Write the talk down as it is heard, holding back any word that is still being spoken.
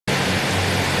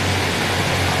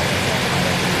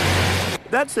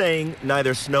That saying,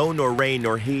 neither snow nor rain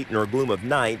nor heat nor gloom of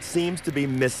night, seems to be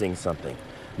missing something.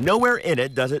 Nowhere in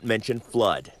it does it mention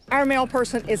flood. Our mail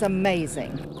person is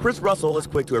amazing. Chris Russell is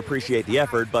quick to appreciate the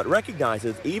effort, but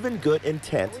recognizes even good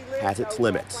intent has its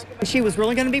limits. She was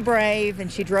really going to be brave,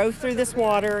 and she drove through this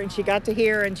water, and she got to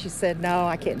here, and she said, no,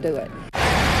 I can't do it.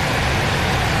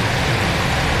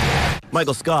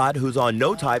 Michael Scott, who's on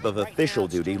no type of official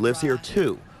duty, lives here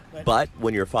too. But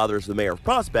when your father's the mayor of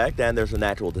Prospect and there's a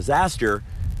natural disaster,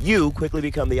 you quickly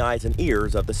become the eyes and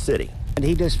ears of the city. And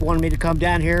he just wanted me to come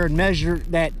down here and measure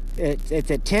that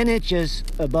it's at 10 inches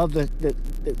above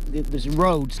the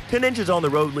roads. 10 inches on the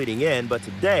road leading in, but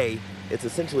today it's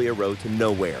essentially a road to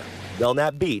nowhere.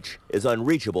 Belknap Beach is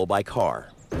unreachable by car.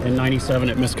 In '97,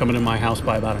 it missed coming in my house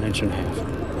by about 1.5 inches.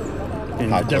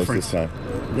 And how the close difference this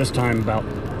time? This time about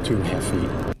 2.5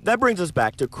 feet. That brings us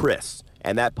back to Chris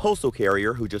and that postal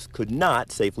carrier who just could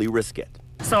not safely risk it.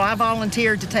 So I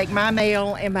volunteered to take my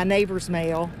mail and my neighbor's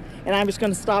mail, and I'm just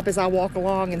going to stop as I walk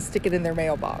along and stick it in their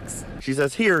mailbox. She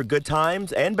says here, good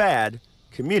times and bad,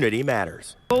 community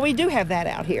matters. Well, we do have that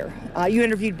out here. You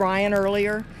interviewed Brian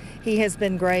earlier. He has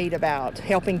been great about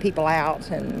helping people out,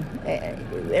 and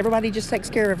everybody just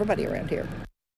takes care of everybody around here.